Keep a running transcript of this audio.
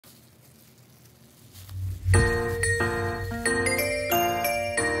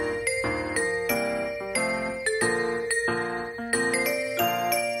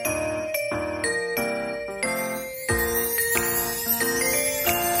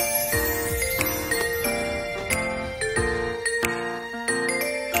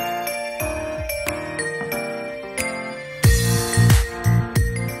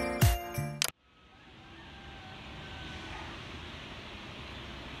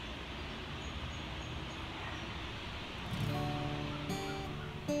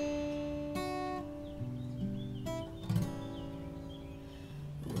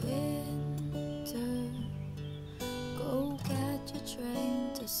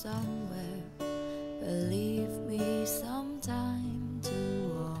somewhere, but leave me some time to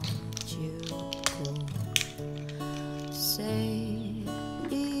watch you go. Sailing,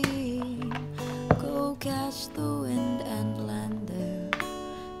 go catch the wind and land there,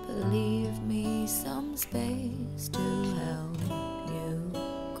 but leave me some space to help you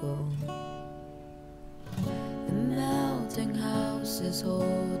go. The melting houses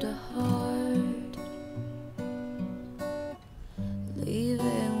hold a heart.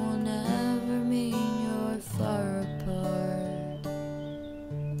 Leaving will never mean you're far apart.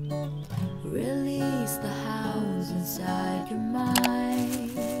 Release the hounds inside your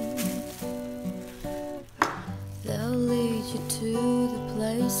mind. They'll lead you to the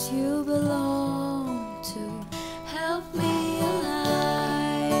place you belong to. Help me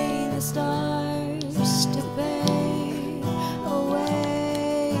align the stars to fade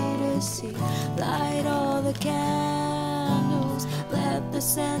away to see. Light all the candles, let the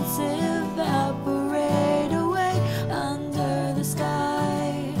scents evaporate away. Under the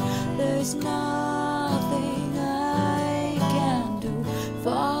sky, there's nothing I can do.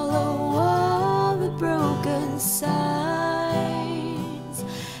 Follow all the broken signs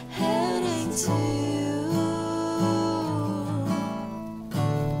heading to you.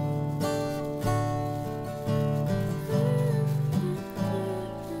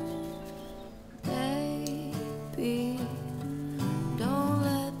 Baby, don't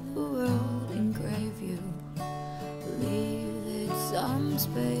let the world engrave you. Leave it some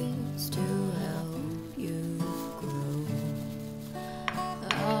space to help you grow.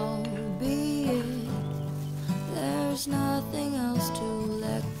 Albeit there's nothing else to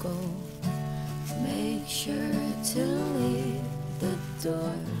let go, make sure to leave the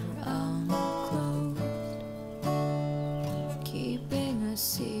door unclosed. Keeping a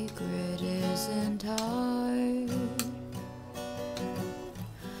secret isn't hard.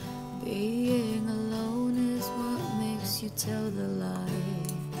 Being alone is what makes you tell the lie.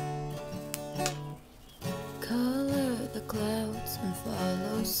 Color the clouds and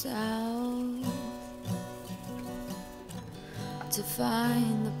follow south to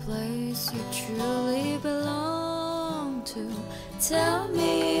find the place you truly belong to. Tell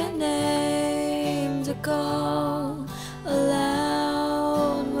me a name to call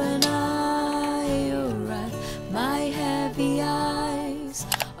aloud when I arrive. My heavy eyes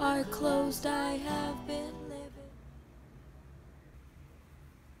are closed, I have been living.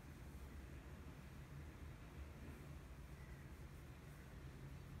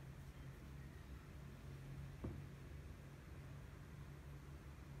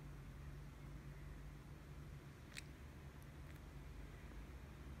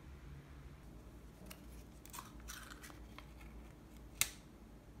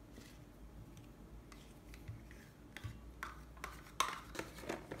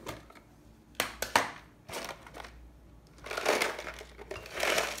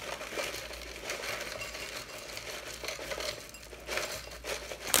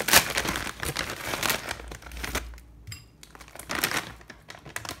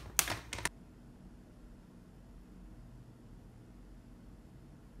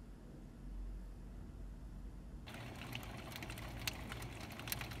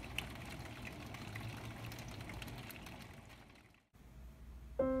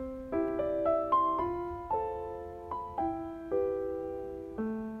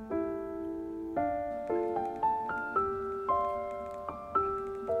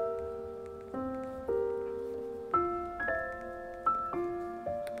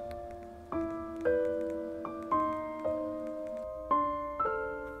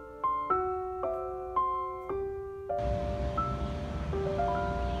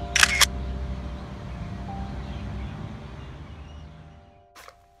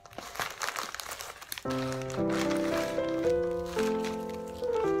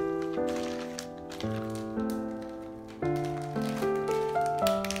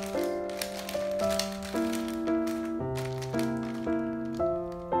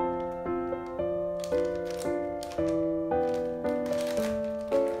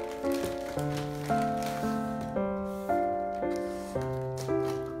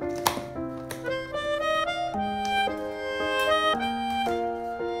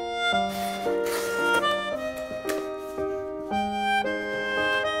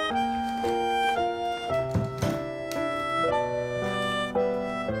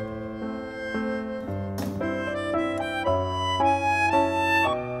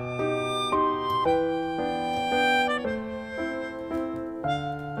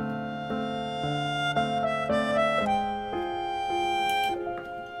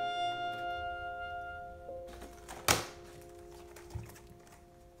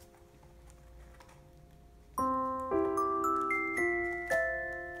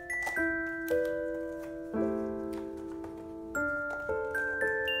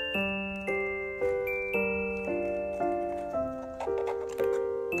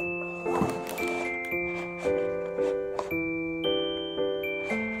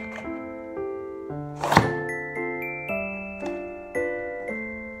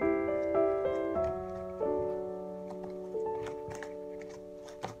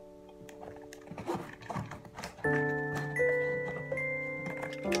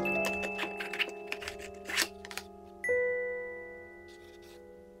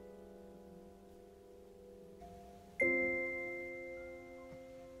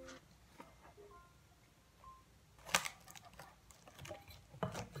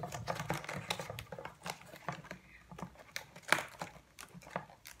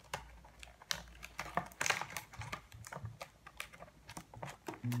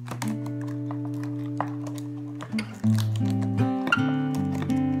 Thank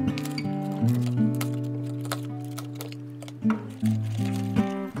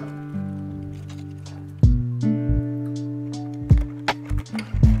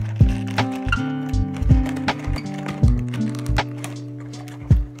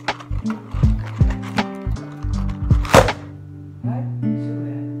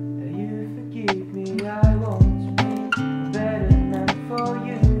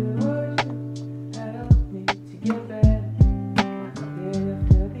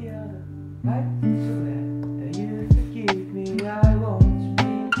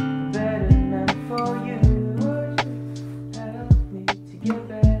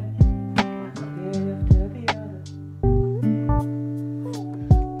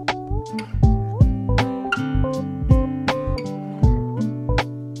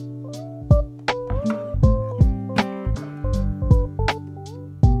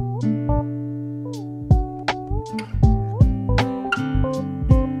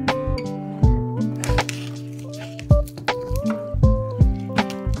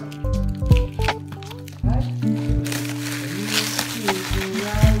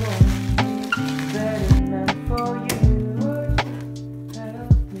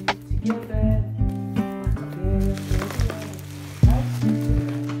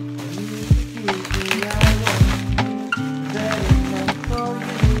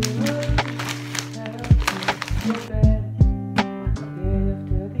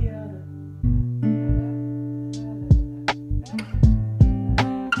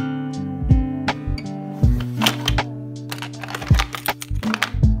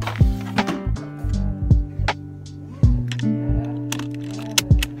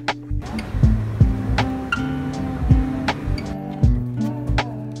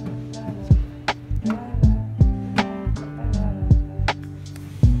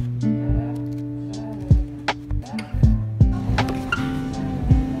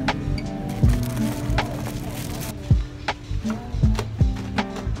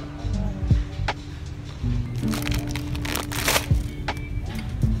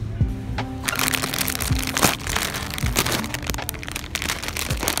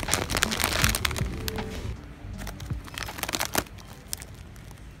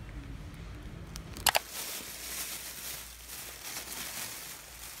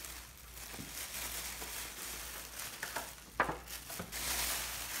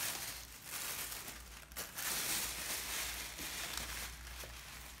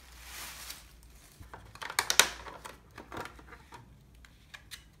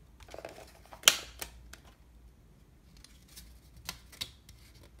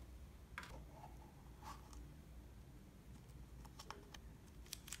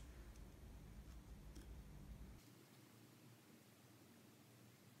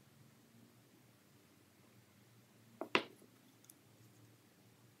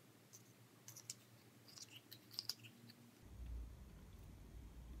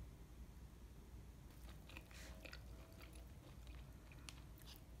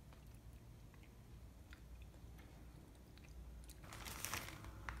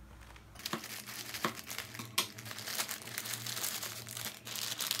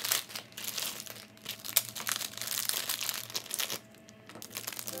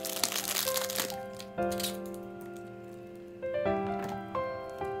you.